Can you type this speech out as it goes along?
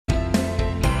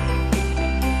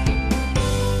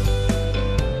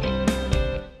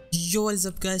Yo, what is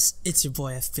up guys, it's your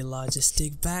boy FP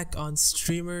Logistic back on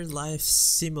Streamer Life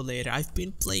Simulator. I've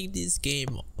been playing this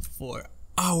game for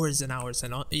hours and hours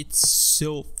and it's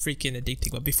so freaking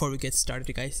addicting. But before we get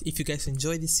started guys, if you guys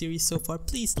enjoyed this series so far,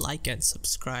 please like and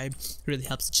subscribe. It really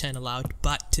helps the channel out.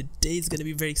 But today is gonna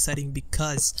be very exciting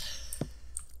because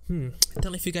I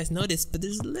don't know if you guys noticed, but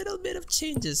there's a little bit of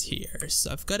changes here. So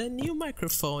I've got a new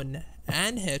microphone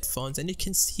and headphones, and you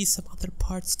can see some other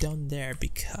parts down there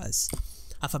because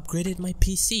I've upgraded my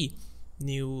PC.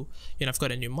 I've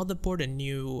got a new motherboard, a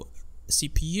new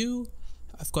CPU.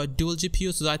 I've got dual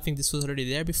GPUs, so I think this was already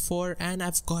there before, and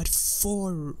I've got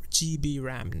 4 GB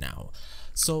RAM now.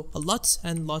 So lots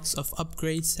and lots of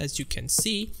upgrades, as you can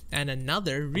see. And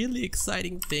another really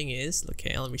exciting thing is,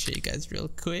 okay, let me show you guys real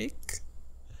quick.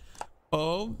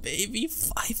 Oh baby,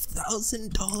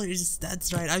 $5,000.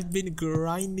 That's right, I've been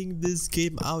grinding this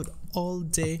game out all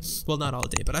day. Well, not all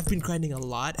day, but I've been grinding a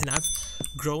lot, and I've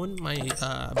grown my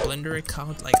Blender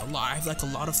account like a lot. I have like a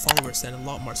lot of followers and a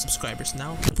lot more subscribers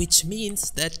now, which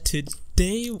means that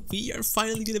today we are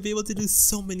finally gonna be able to do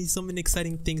so many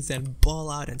exciting things and ball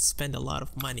out and spend a lot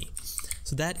of money.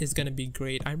 So that is gonna be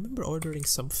great. I remember ordering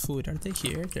some food. Are they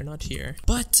here? They're not here.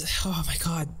 But oh my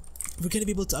god, we're gonna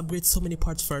be able to upgrade so many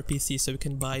parts for our PC, so we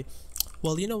can buy,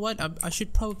 well, you know what, I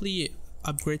should probably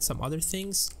upgrade some other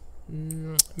things.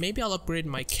 Maybe I'll upgrade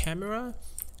my camera,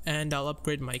 and I'll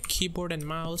upgrade my keyboard and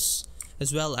mouse,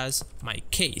 as well as my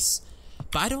case.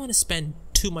 But I don't want to spend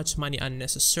too much money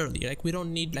unnecessarily. Like, we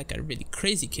don't need like a really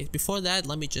crazy case. Before that,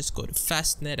 let me just go to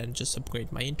Fastnet and just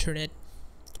upgrade my internet.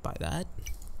 Let's buy that.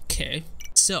 Okay,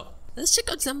 so let's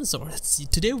check out Amazon. Let's see,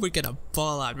 today we're gonna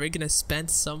ball out. We're gonna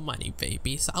spend some money,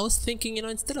 baby. So I was thinking,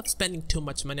 instead of spending too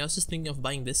much money, I was just thinking of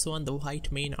buying this one, the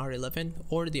white main R11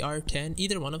 or the R10,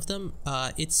 either one of them.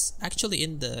 It's actually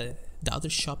in the other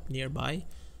shop nearby.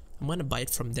 I'm gonna buy it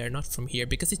from there, not from here,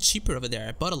 because it's cheaper over there.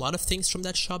 I bought a lot of things from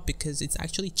that shop because it's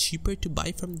actually cheaper to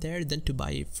buy from there than to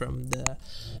buy from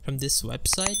this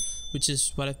website, which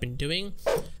is what I've been doing.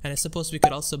 And I suppose we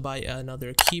could also buy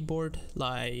another keyboard,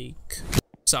 like.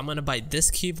 So I'm gonna buy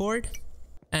this keyboard,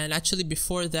 and actually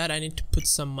before that I need to put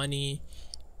some money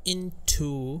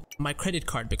into my credit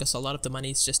card because a lot of the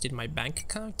money is just in my bank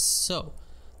account. So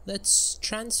let's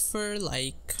transfer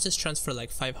like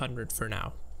 500 for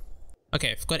now.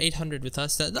 Okay, I've got 800 with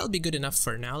us. That'll be good enough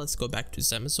for now. Let's go back to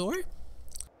Zemazor.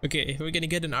 Okay, we're gonna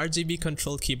get an RGB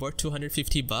control keyboard,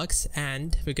 250 bucks,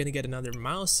 and we're gonna get another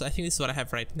mouse. I think this is what I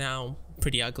have right now.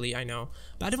 Pretty ugly, I know,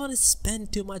 but I don't want to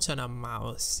spend too much on a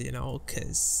mouse,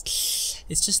 because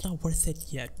it's just not worth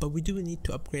it yet. But we do need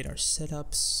to upgrade our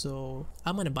setup, so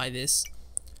I'm gonna buy this.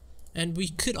 And we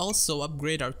could also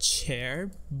upgrade our chair,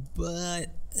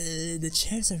 but the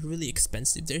chairs are really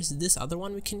expensive. There's this other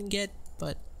one we can get,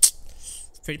 but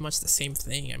pretty much the same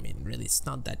thing. I mean, really, it's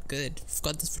not that good. I've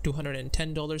got this for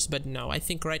 $210, but no, I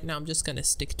think right now I'm just gonna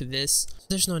stick to this.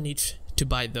 There's no need to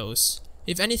buy those.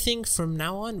 If anything, from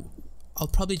now on, I'll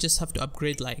probably just have to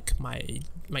upgrade like my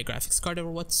graphics card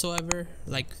or whatsoever,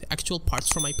 like actual parts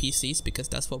for my PCs, because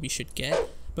that's what we should get.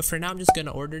 But for now, I'm just gonna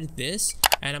order this,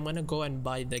 and I'm gonna go and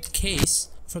buy the case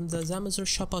from the Amazon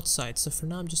shop outside. So for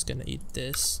now, I'm just gonna eat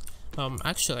this.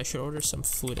 Actually, I should order some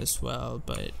food as well,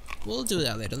 but we'll do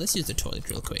that later. Let's use the toilet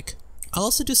real quick. I'll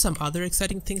also do some other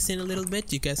exciting things in a little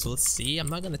bit. You guys will see. I'm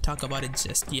not gonna talk about it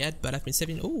just yet, but I've been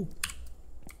saving.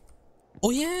 Oh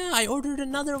yeah, I ordered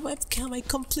another webcam. I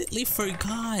completely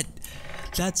forgot.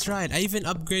 That's right, I even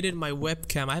upgraded my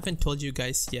webcam. I haven't told you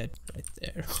guys yet. Right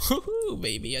there. Woohoo,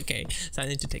 baby. Okay, so I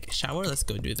need to take a shower. Let's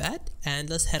go do that, and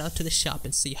let's head out to the shop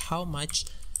and see how much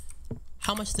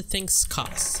the things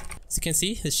cost. As you can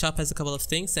see, the shop has a couple of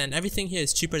things, and everything here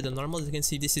is cheaper than normal. As you can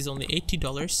see, this is only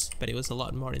 $80, but it was a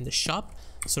lot more in the shop.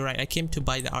 So right, I came to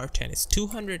buy the R10. It's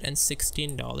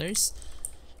 $216,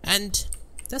 and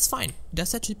that's fine.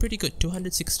 That's actually pretty good.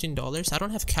 $216. I don't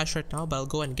have cash right now, but I'll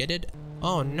go and get it.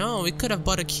 Oh no, we could have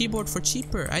bought a keyboard for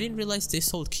cheaper. I didn't realize they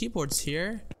sold keyboards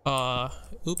here.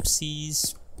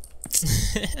 Oopsies.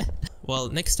 Well,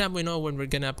 next time we know when we're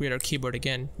gonna upgrade our keyboard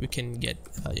again, we can get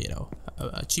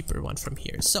a cheaper one from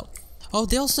here. So, oh,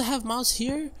 they also have mouse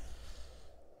here.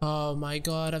 Oh my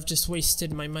god, I've just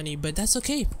wasted my money, but that's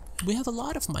okay. We have a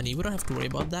lot of money. We don't have to worry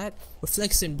about that. We're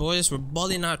flexing, boys. We're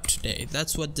balling out today.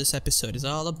 That's what this episode is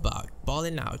all about.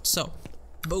 Balling out. So,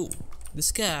 boom.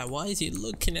 This guy, why is he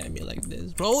looking at me like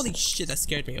this? Holy shit, that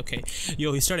scared me. Okay.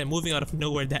 Yo, he started moving out of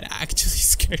nowhere. That actually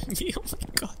scared me. Oh my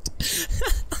god.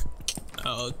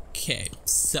 Okay,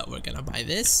 so we're gonna buy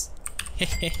this.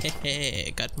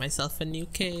 Got myself a new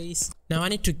case. Now I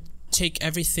need to take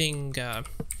everything.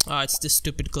 It's this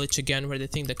stupid glitch again where they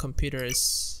think the computer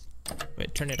is.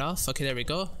 Wait, turn it off. Okay, there we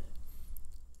go.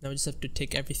 Now we just have to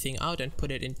take everything out and put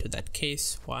it into that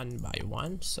case one by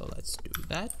one. So let's do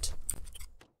that.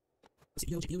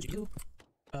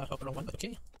 Wrong one, but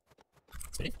okay.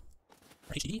 Split it.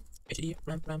 HDD,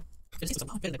 RAM.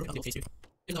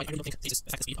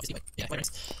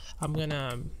 I'm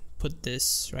gonna put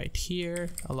this right here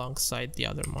alongside the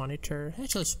other monitor.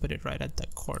 Actually, let's put it right at the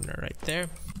corner right there.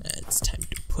 And it's time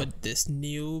to put this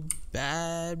new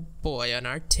bad boy on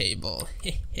our table.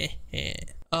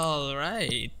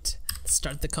 Alright,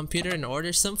 start the computer and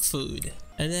order some food.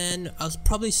 And then I'll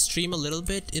probably stream a little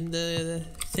bit in the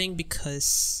thing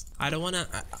because I don't wanna,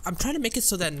 I'm trying to make it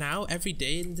so that now every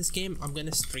day in this game I'm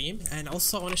gonna stream. And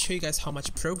also I wanna show you guys how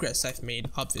much progress I've made,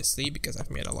 obviously, because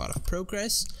I've made a lot of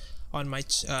progress on my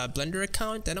Blender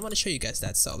account, and I want to show you guys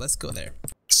that, so let's go there.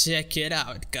 Check it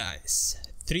out, guys.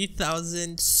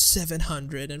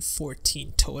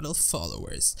 3,714 total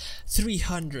followers,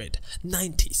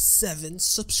 397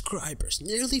 subscribers,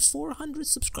 nearly 400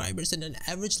 subscribers, and an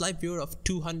average live viewer of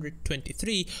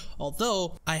 223,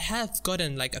 although I have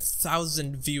gotten like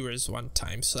 1,000 viewers one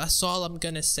time, so that's all I'm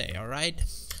gonna say, alright?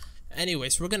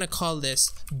 Anyways, we're gonna call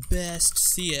this best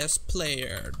CS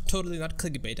player. Totally not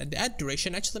clickbait. And the ad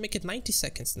duration, actually make it 90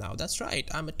 seconds now. That's right,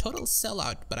 I'm a total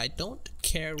sellout, but I don't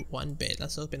care one bit.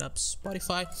 Let's open up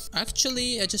Spotify.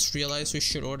 Actually, I just realized we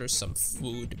should order some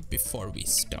food before we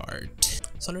start.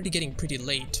 It's already getting pretty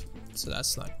late, so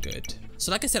that's not good. So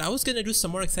like I said, I was gonna do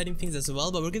some more exciting things as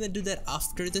well, but we're gonna do that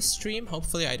after the stream.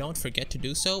 Hopefully I don't forget to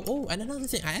do so. Oh, and another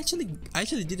thing, I actually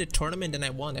did a tournament and I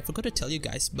won. I forgot to tell you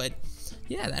guys, but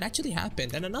yeah, that actually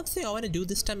happened. And another thing I want to do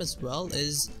this time as well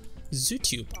is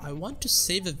ZooTube. I want to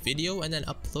save a video and then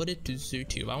upload it to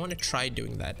ZooTube. I want to try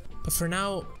doing that. But for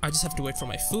now, I just have to wait for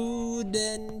my food,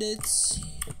 and it's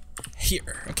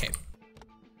here.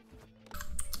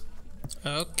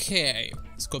 Okay,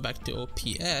 let's go back to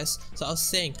OPS. So I was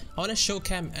saying, I want to show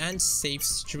cam and save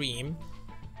stream.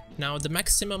 Now the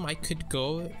maximum I could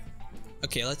go,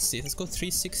 okay, let's see, let's go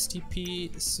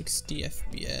 360p, 60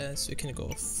 FPS, we can go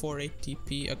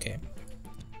 480p, okay.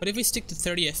 But if we stick to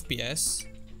 30 FPS,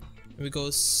 we go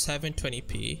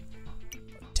 720p,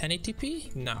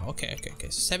 1080p? No, okay,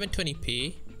 so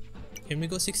 720p. Can we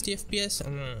go 60 FPS?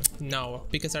 No,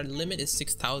 because our limit is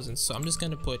 6,000, so I'm just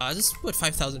gonna put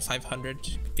 5,500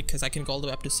 because I can go all the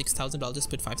way up to 6,000. I'll just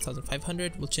put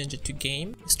 5,500. We'll change it to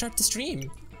game. Start the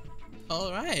stream.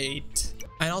 Alright.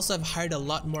 I also have hired a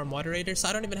lot more moderators, so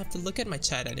I don't even have to look at my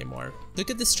chat anymore.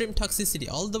 Look at the stream toxicity,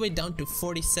 all the way down to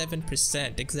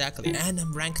 47%, exactly. And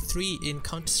I'm rank 3 in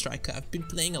Counter-Strike. I've been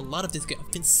playing a lot of this game.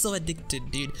 I've been so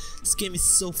addicted, dude. This game is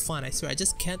so fun, I swear. I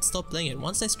just can't stop playing it.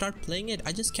 Once I start playing it,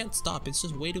 I just can't stop. It's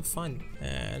just way too fun.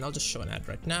 And I'll just show an ad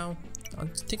right now. I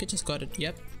think I just got it.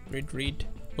 Yep. Read.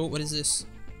 Oh, what is this?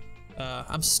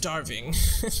 I'm starving.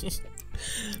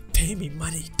 Pay me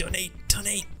money. Donate.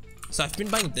 So I've been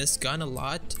buying this gun a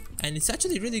lot, and it's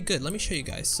actually really good. Let me show you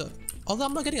guys. So although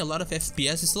I'm not getting a lot of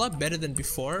FPS, it's a lot better than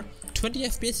before. 20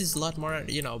 FPS is a lot more,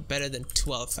 you know, better than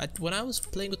 12. When I was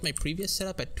playing with my previous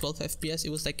setup at 12 FPS, it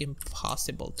was like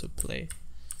impossible to play.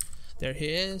 There he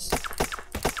is.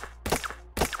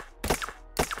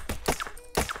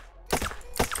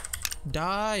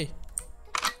 Die.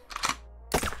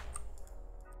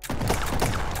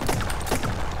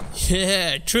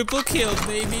 Yeah, triple kill,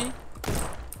 baby.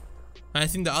 I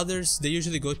think the others, they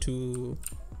should go to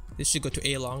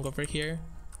A long over here.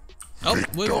 Oh,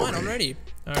 we won already.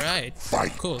 Alright,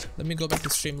 cool. Let me go back to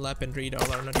Streamlab and read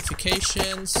all our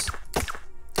notifications.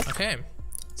 Okay,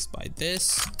 let's buy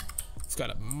this. We've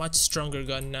got a much stronger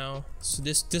gun now. So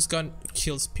this gun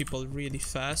kills people really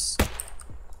fast.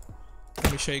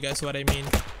 Let me show you guys what I mean.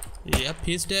 Yep,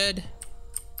 he's dead.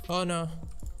 Oh no.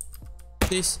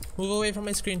 Please, move away from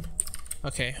my screen.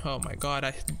 Okay, oh my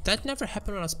god, that never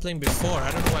happened when I was playing before.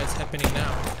 I don't know why it's happening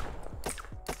now.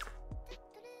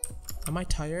 Am I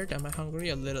tired? Am I hungry?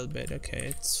 A little bit. Okay,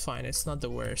 it's fine. It's not the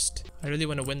worst. I really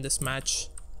want to win this match.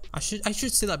 I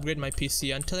should still upgrade my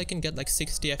PC until I can get like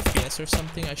 60 FPS or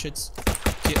something. I should...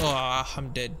 Oh, I'm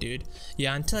dead, dude.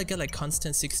 Yeah, until I get like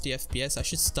constant 60 FPS, I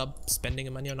should stop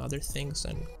spending money on other things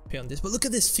and pay on this. But look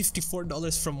at this,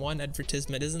 $54 from one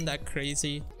advertisement. Isn't that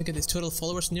crazy? Look at this total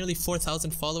followers, nearly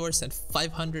 4,000 followers and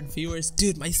 500 viewers.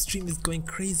 Dude, my stream is going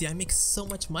crazy. I make so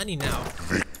much money now.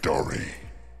 Victory.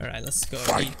 Alright, let's go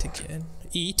eat again.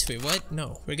 Eat? Wait, what?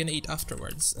 No, we're gonna eat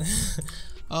afterwards.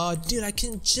 Oh, dude, I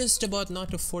can just about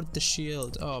not afford the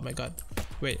shield. Oh my god.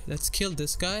 Wait, let's kill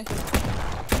this guy.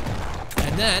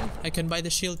 And then I can buy the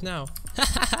shield now.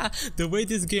 The way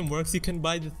this game works, you can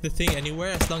buy the thing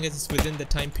anywhere as long as it's within the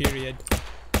time period.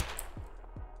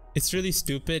 It's really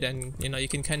stupid, and you know, you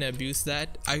can kind of abuse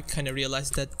that. I kind of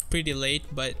realized that pretty late,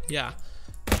 but yeah.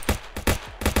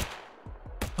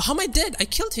 How am I dead? I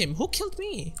killed him. Who killed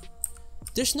me?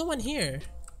 There's no one here.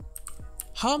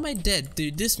 How am I dead?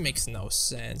 Dude, this makes no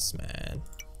sense, man.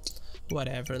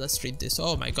 Whatever, let's read this.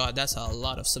 Oh my god, that's a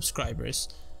lot of subscribers.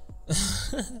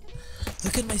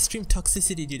 Look at my stream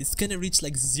toxicity, dude. It's gonna reach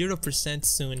like 0%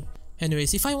 soon.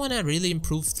 Anyways, if I wanna really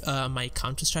improve my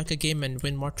Counter-Strike game and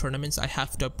win more tournaments, I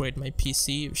have to upgrade my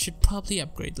PC. Should probably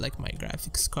upgrade like my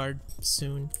graphics card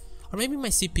soon. Or maybe my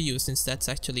CPU, since that's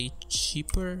actually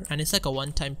cheaper and it's like a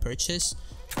one-time purchase.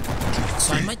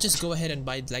 So I might just go ahead and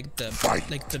buy like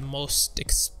the most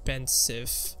expensive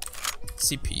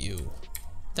CPU.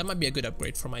 That might be a good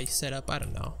upgrade for my setup. I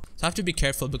don't know. So I have to be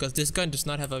careful because this gun does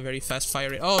not have a very fast fire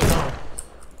rate. Oh no!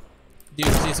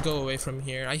 Dude, please go away from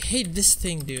here. I hate this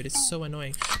thing, dude. It's so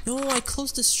annoying. No, I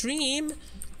closed the stream.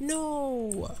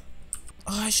 No. Oh,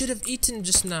 I should have eaten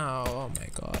just now. Oh my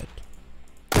god.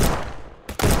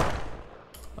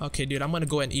 Okay, dude, I'm gonna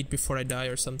go and eat before I die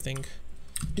or something.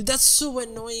 Dude, that's so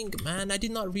annoying, man. I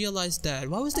did not realize that.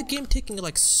 Why was the game taking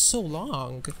like so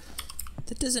long?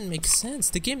 That doesn't make sense.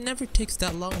 The game never takes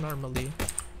that long normally.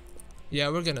 Yeah,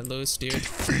 we're gonna lose, dude.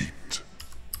 Defeat.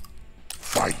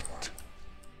 Fight.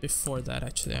 Before that,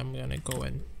 actually, I'm gonna go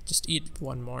and just eat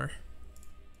one more.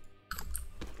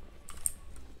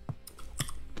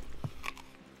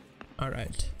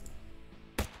 Alright.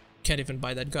 Can't even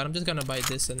buy that gun. I'm just gonna buy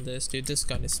this and this. Dude, this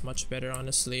gun is much better,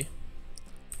 honestly.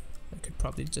 I could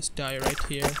probably just die right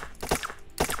here.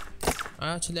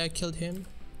 Actually, I killed him.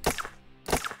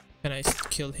 Can I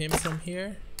kill him from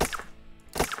here?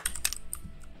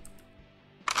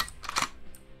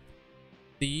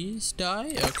 Please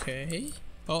die? Okay.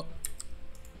 Oh.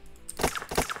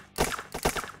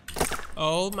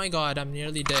 Oh my god, I'm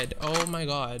nearly dead. Oh my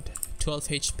god. 12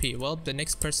 HP. Well, the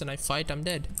next person I fight, I'm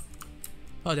dead.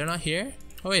 Oh, they're not here?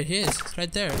 Oh wait, he is. It's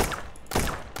right there.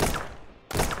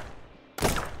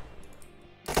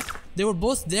 They were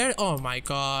both there? Oh my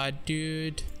god,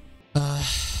 dude. Well,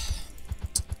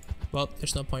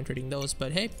 there's no point reading those,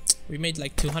 but hey, we made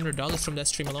like $200 from that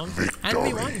stream alone. And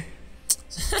we won.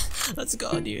 Let's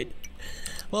go, dude.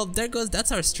 Well, there goes,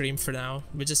 that's our stream for now.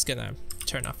 We're just gonna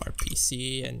turn off our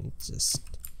PC and just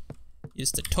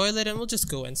use the toilet and we'll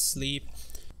just go and sleep.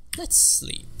 Let's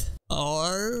sleep.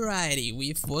 Alrighty,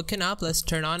 we've woken up. Let's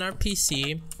turn on our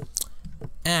PC.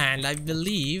 And I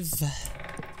believe,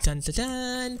 dun dun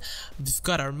dun, we've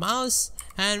got our mouse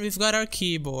and we've got our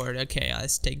keyboard. Okay,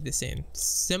 let's take this in.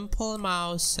 Simple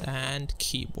mouse and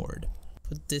keyboard.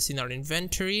 Put this in our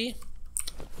inventory.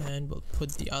 And we'll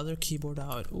put the other keyboard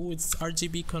out. Oh, it's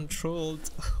RGB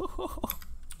controlled.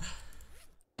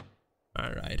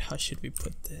 Alright, how should we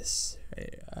put this?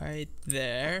 Right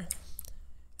there.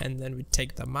 And then we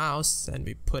take the mouse and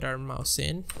we put our mouse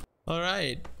in.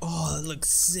 Alright. Oh, it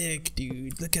looks sick,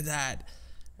 dude. Look at that.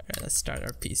 Alright, let's start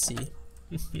our PC.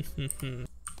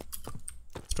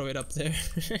 Throw it up there.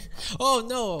 Oh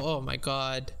no! Oh my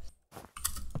god.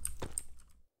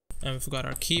 And we've got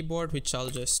our keyboard, which I'll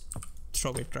just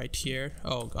throw it right here.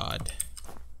 Oh god.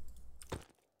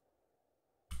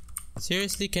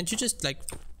 Seriously, can't you just like,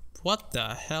 what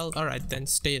the hell? Alright then,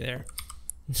 stay there.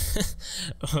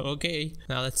 Okay,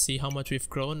 now let's see how much we've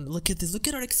grown. Look at this, look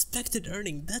at our expected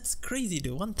earning. That's crazy,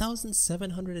 dude.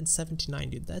 1,779,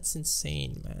 dude. That's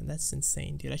insane, man. That's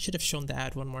insane, dude. I should have shown the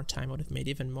ad one more time. I would have made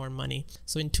even more money.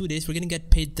 So in 2 days we're gonna get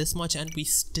paid this much and we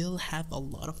still have a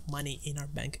lot of money in our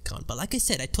bank account. But like I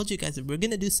said, I told you guys that we're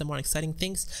gonna do some more exciting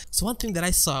things. So one thing that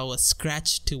I saw was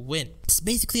scratch to win. It's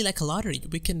basically like a lottery.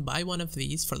 We can buy one of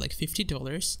these for like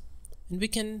 $50 and we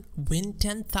can win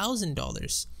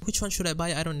 $10,000. Which one should I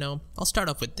buy? I don't know. I'll start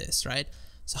off with this, right?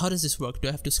 So how does this work? Do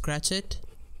I have to scratch it?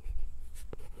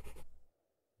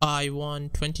 I won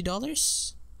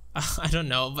 $20? I don't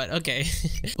know, but okay.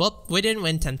 Well, we didn't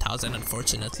win 10,000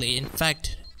 unfortunately. In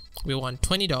fact, we won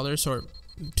 $20 or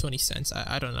 20 cents.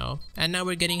 I don't know. And now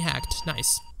we're getting hacked.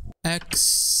 Nice.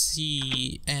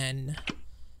 XCN.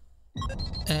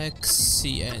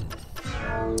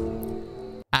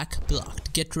 Hack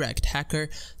blocked. Get wrecked, hacker.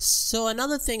 So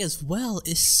another thing as well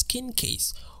is skin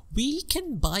case. We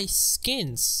can buy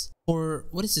skins. Or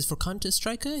what is this, for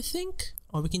Counter-Strike, I think?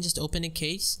 Or we can just open a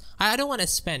case. I don't want to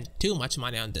spend too much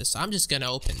money on this. I'm just gonna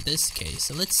open this case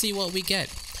and let's see what we get.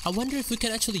 I wonder if we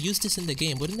can actually use this in the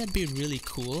game. Wouldn't that be really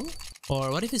cool?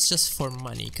 Or what if it's just for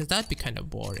money? Because that'd be kind of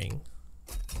boring.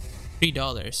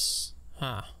 $3.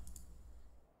 Huh.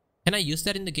 Can I use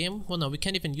that in the game? Well, no, we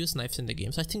can't even use knives in the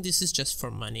game. So I think this is just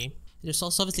for money. There's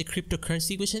also obviously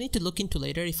cryptocurrency, which I need to look into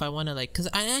later if I want to like, because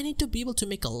I need to be able to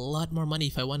make a lot more money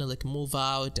if I want to like move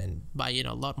out and buy, you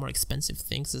know, a lot more expensive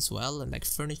things as well, and like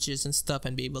furnitures and stuff,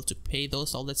 and be able to pay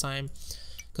those all the time.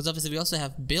 Because obviously we also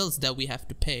have bills that we have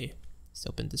to pay. Let's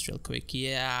open this real quick.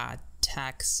 Yeah,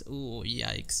 tax. Ooh,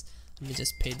 yikes. Let me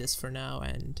just pay this for now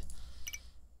and...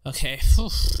 Okay,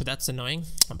 that's annoying.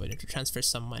 I'm going to transfer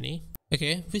some money.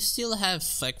 Okay, we still have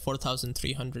like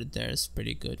 4,300 there. It's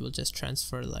pretty good. We'll just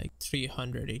transfer like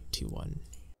 381,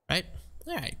 right?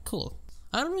 Alright, cool.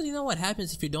 I don't really know what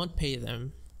happens if you don't pay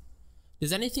them.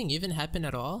 Does anything even happen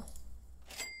at all?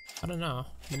 I don't know.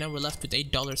 But now we're left with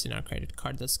 $8 in our credit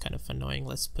card. That's kind of annoying.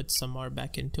 Let's put some more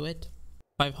back into it.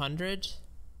 500.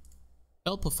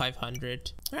 I'll put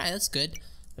 500. Alright, that's good.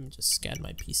 Let me just scan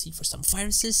my PC for some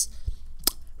viruses.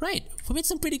 Right, we made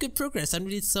some pretty good progress and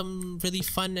we did some really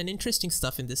fun and interesting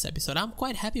stuff in this episode. I'm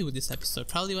quite happy with this episode.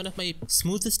 Probably one of my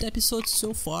smoothest episodes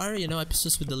so far, you know,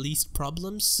 episodes with the least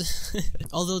problems.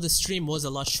 Although the stream was a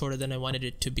lot shorter than I wanted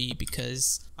it to be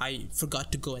because I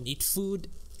forgot to go and eat food.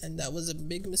 And that was a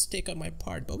big mistake on my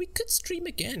part. But we could stream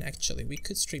again, actually. We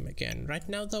could stream again. Right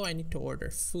now, though, I need to order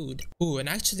food. Ooh, and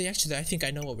actually, I think I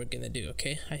know what we're gonna do,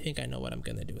 okay? I think I know what I'm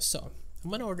gonna do. So, I'm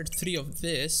gonna order 3 of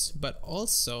this, but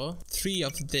also 3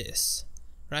 of this,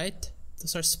 right?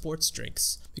 Those are sports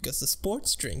drinks. Because the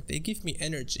sports drink, they give me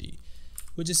energy,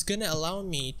 which is gonna allow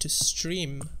me to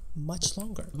stream much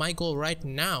longer. My goal right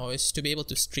now is to be able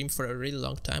to stream for a really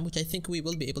long time, which I think we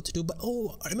will be able to do. But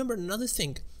oh, I remember another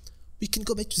thing. We can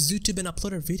go back to YouTube and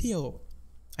upload our video.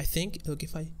 I think, look,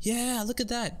 if I, yeah, look at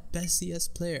that, best CS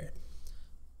player.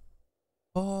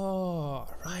 Oh,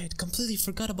 right, completely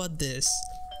forgot about this.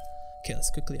 Okay, let's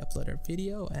quickly upload our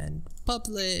video and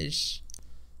publish.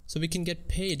 So we can get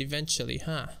paid eventually,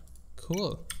 huh?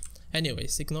 Cool.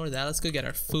 Anyways, ignore that, let's go get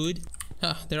our food.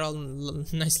 They're all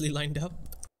nicely lined up.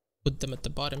 Put them at the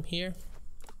bottom here.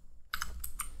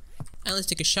 And let's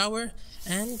take a shower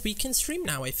and we can stream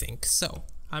now, I think. So,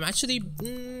 I'm actually,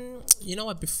 you know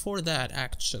what, before that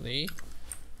actually,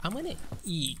 I'm gonna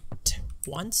eat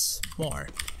once more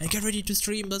and get ready to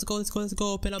stream. Let's go,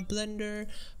 open up Blender.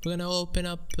 We're gonna open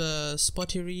up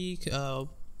Spottery, open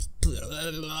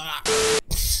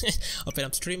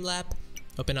up Streamlab,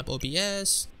 open up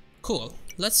OBS. Cool,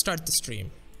 let's start the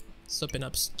stream. Let's open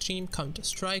up Stream,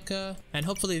 Counter-Strike, and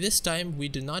hopefully this time we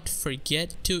do not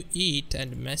forget to eat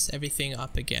and mess everything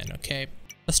up again, okay?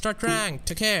 Let's start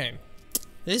ranked, okay?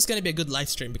 This is gonna be a good live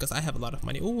stream because I have a lot of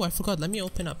money. Oh, I forgot. Let me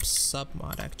open up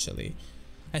Submod actually.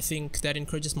 I think that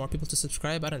encourages more people to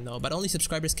subscribe. I don't know, but only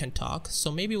subscribers can talk, so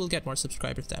maybe we'll get more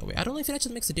subscribers that way. I don't know if it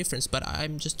actually makes a difference, but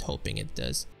I'm just hoping it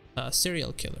does.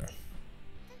 Serial killer.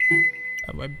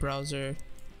 A web browser.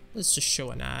 Let's just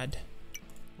show an ad.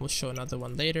 We'll show another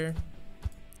one later.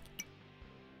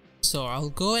 So I'll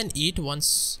go and eat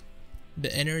once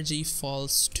the energy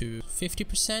falls to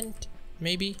 50%,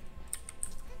 maybe.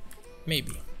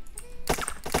 Maybe.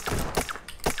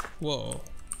 Whoa,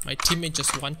 my teammate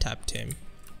just one-tapped him.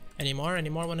 Any more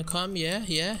wanna come?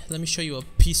 Yeah, let me show you a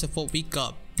piece of what we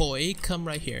got, boy. Come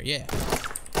right here, yeah.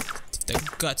 The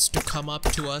guts to come up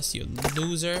to us, you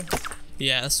loser.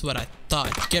 Yeah, that's what I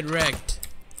thought. Get wrecked.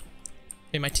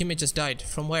 Hey, my teammate just died.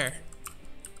 From where?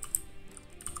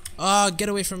 Oh, get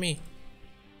away from me.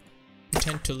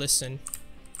 Pretend to listen.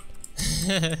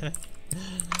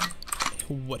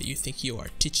 What do you think you are,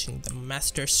 teaching the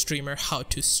master streamer how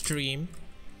to stream?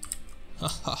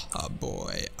 Ha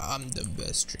boy, I'm the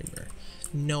best streamer.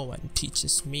 No one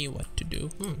teaches me what to do.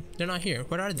 They're not here.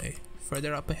 Where are they?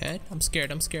 Further up ahead? I'm scared.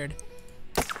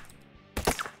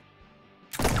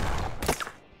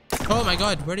 Oh my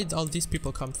god, where did all these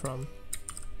people come from?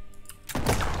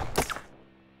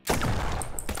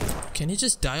 Can he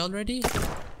just die already?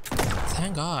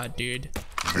 Thank god, dude.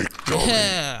 Victory.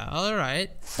 Yeah,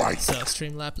 alright. Fight. So,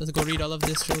 Streamlab, let's go read all of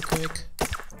this real quick.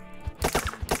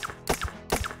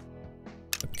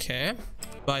 Okay.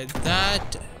 Buy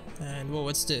that. And whoa,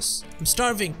 what's this? I'm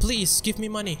starving, please, give me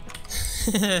money.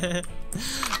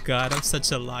 God, I'm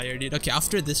such a liar, dude. Okay,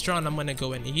 after this round, I'm gonna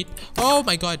go and eat. Oh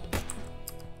my god.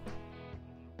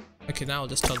 Okay, now I'll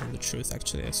just tell them the truth,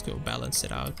 actually. Let's go balance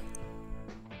it out.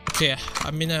 Okay,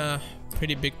 I'm in a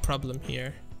pretty big problem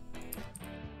here.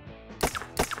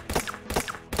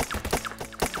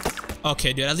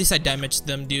 Okay, dude, at least I damaged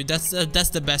them, dude. That's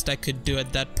the best I could do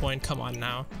at that point. Come on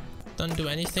now. Don't do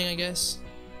anything, I guess.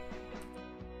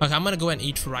 Okay, I'm gonna go and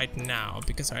eat right now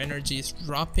because our energy is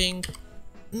dropping.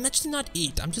 I'm actually not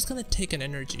eat. I'm just gonna take an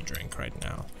energy drink right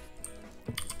now.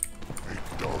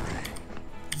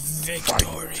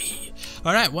 Victory.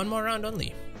 Alright, one more round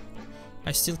only.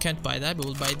 I still can't buy that, but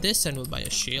we'll buy this and we'll buy a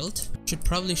shield. Should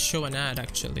probably show an ad,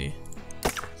 actually.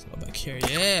 Let's go back here.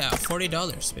 Yeah,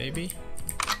 $40, baby.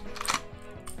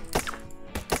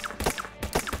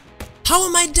 How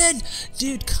am I dead?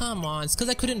 Dude, come on. It's because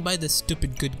I couldn't buy this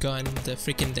stupid good gun, the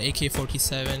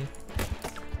AK-47.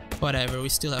 Whatever, we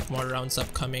still have more rounds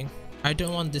upcoming. I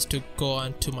don't want this to go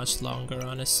on too much longer,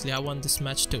 honestly. I want this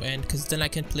match to end because then I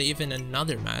can play even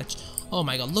another match. Oh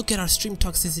my god, look at our stream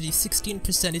toxicity,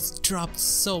 16%. It's dropped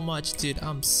so much, dude.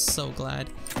 I'm so glad.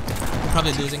 We're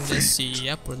probably losing this.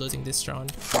 Yep, we're losing this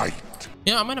round. Fight.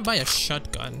 You know, I'm gonna buy a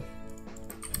shotgun.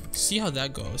 See how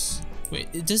that goes.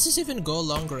 Wait, does this even go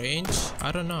long range?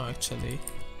 I don't know, actually.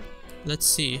 Let's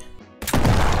see.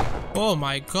 Oh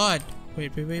my god.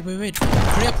 Wait. Hurry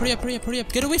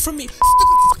up. Get away from me. Stop the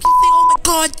fucking thing. Oh my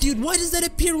god, dude. Why does that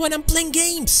appear when I'm playing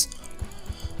games?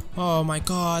 Oh my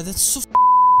god, that's so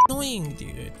annoying,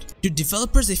 dude. Dude,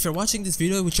 developers, if you're watching this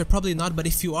video, which you're probably not, but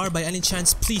if you are by any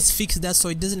chance, please fix that so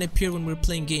it doesn't appear when we're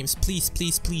playing games. Please.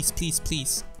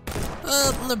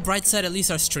 On the bright side, at least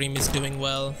our stream is doing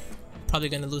well. Probably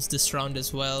gonna lose this round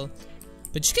as well.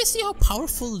 But you guys see how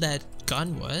powerful that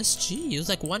gun was? Gee, it was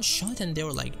like one shot and they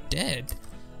were like dead.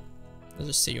 Let's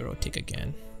just say Euro tick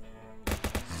again.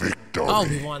 Victory. Oh,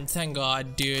 we won, thank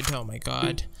god, dude. Oh my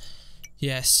god.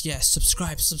 Yes,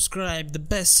 subscribe. The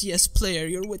best CS player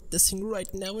you're witnessing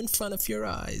right now in front of your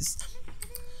eyes.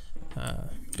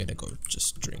 Gonna go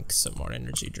just drink some more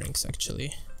energy drinks,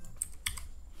 actually.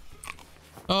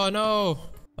 Oh no!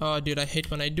 Oh dude, I hate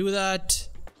when I do that.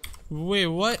 Wait,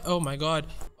 what? Oh my god.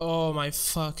 Oh my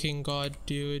fucking god,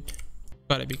 dude.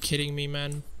 Gotta be kidding me,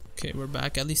 man. Okay, we're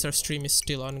back. At least our stream is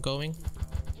still ongoing.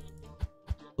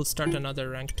 We'll start another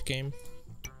ranked game.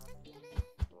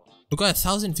 We got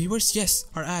 1,000 viewers? Yes!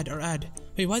 Our ad.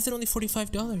 Wait, why is it only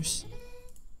 $45?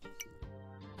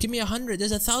 Give me 100.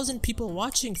 There's 1,000 people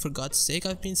watching, for God's sake.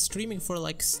 I've been streaming for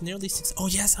like nearly 6. Oh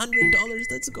yes, $100.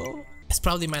 Let's go. It's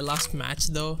probably my last match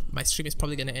though. My stream is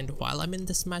probably gonna end while I'm in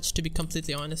this match, to be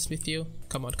completely honest with you.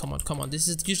 Come on. This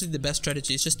is usually the best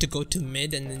strategy. It's just to go to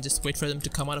mid and then just wait for them to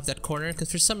come out of that corner. Because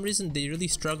for some reason they really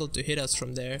struggle to hit us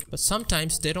from there. But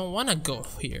sometimes they don't wanna go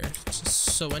here. It's just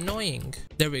so annoying.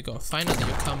 There we go. Finally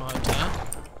you come out, huh?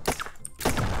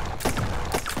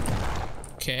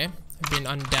 Okay. I've been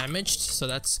undamaged, so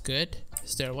that's good.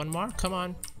 Is there one more? Come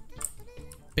on.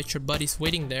 Bet your buddy's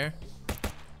waiting there.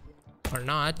 Or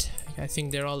not. I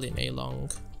think they're all in A long.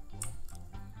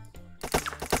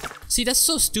 See, that's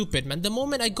so stupid, man. The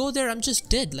moment I go there, I'm just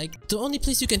dead. Like, the only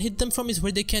place you can hit them from is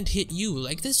where they can't hit you.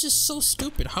 Like, that's just so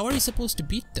stupid. How are you supposed to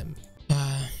beat them?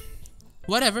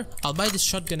 Whatever. I'll buy this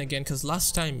shotgun again, because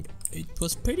last time it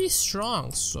was pretty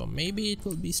strong. So maybe it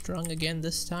will be strong again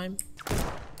this time.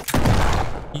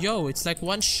 Yo, it's like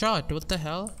one shot. What the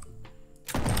hell?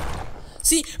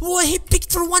 See, boy, he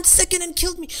picked for 1 second and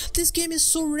killed me. This game is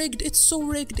so rigged. It's so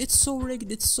rigged.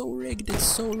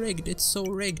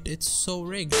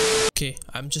 Okay,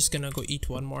 I'm just gonna go eat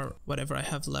one more. Whatever I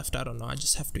have left, I don't know. I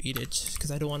just have to eat it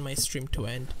because I don't want my stream to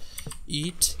end.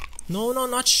 Eat. No,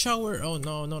 not shower. Oh,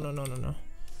 no.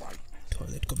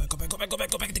 Toilet. Go back.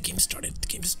 The game started.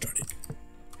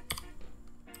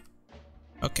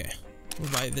 Okay.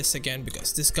 We'll buy this again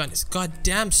because this gun is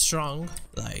goddamn strong.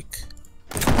 Like...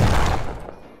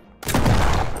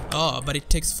 Oh, but it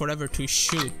takes forever to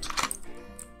shoot.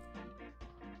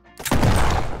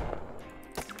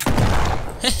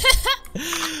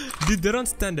 Dude, they don't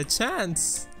stand a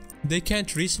chance. They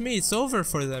can't reach me. It's over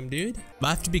for them, dude. But I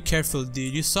have to be careful,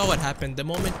 dude. You saw what happened the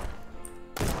moment...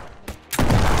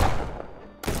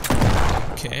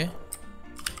 Okay.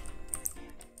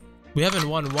 We haven't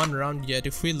won one round yet.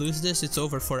 If we lose this, it's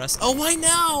over for us. Oh, why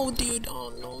now, dude? Oh,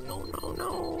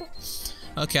 no.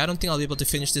 Okay, I don't think I'll be able to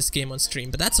finish this game on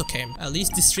stream, but that's okay. At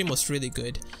least this stream was really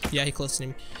good. Yeah, he closed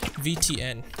him.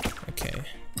 VTN. Okay.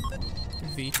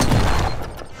 VTN.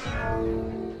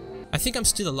 I think I'm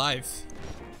still alive.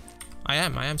 I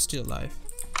am still alive.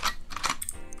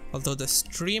 Although the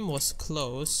stream was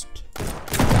closed.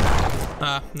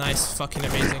 Ah, nice. Fucking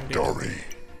amazing, dude.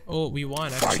 Oh, we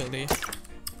won, actually.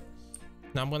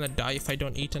 Now I'm gonna die if I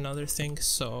don't eat another thing,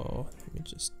 so... Let me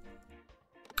just...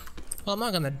 Well, I'm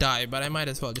not gonna die, but I might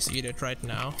as well just eat it right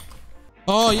now.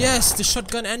 Oh yes, the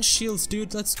shotgun and shields,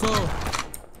 dude. Let's go.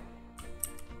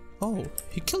 Oh,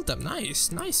 he killed them. Nice,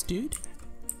 dude.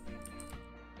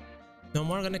 No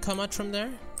more gonna come out from there?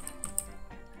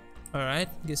 Alright,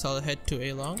 guess I'll head to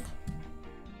A long.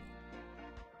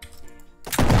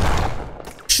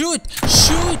 Shoot!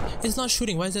 It's not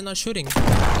shooting. Why is it not shooting?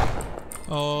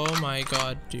 Oh my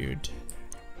god, dude.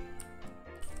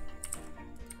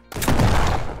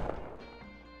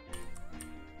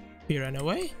 He ran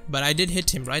away, but I did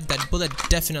hit him, right? That bullet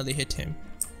definitely hit him.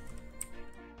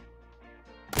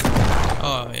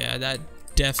 Oh yeah, that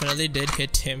definitely did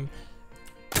hit him.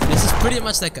 This is pretty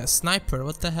much like a sniper.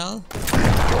 What the hell?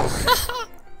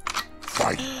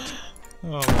 Fight.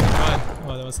 Oh my god.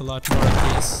 Oh, there was a lot more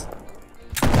of these.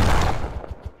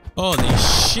 Holy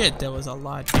shit, that was a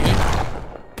lot, dude.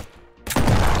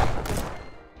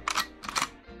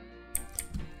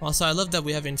 Also, I love that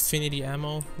we have infinity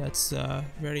ammo. That's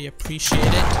very appreciated.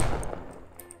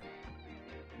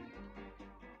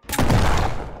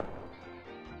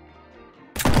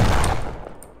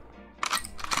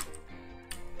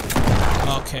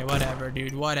 Okay, whatever,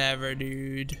 dude. Whatever,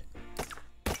 dude.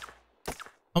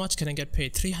 How much can I get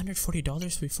paid?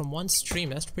 $340 from one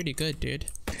stream. That's pretty good, dude.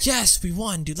 Yes, we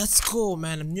won, dude. Let's go,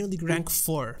 man. I'm nearly rank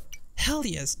 4. Hell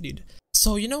yes, dude.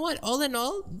 So you know what? All in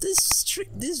all, this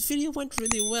video went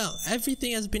really well.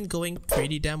 Everything has been going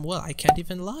pretty damn well. I can't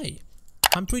even lie.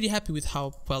 I'm pretty happy with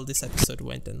how well this episode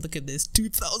went. And look at this,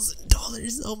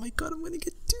 $2,000. Oh my god, I'm gonna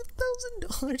get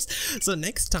 $2,000. So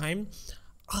next time,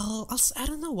 I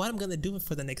don't know what I'm gonna do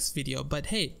for the next video, but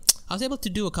hey, I was able to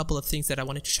do a couple of things that I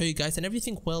wanted to show you guys, and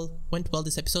everything went well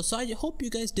this episode. So I hope you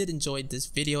guys did enjoy this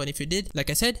video, and if you did, like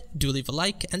I said, do leave a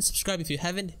like and subscribe if you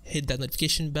haven't. Hit that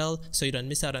notification bell so you don't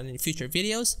miss out on any future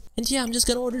videos. And yeah, I'm just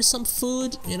gonna order some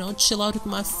food, you know, chill out with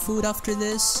my food after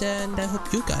this, and I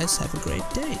hope you guys have a great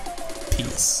day.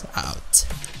 Peace out.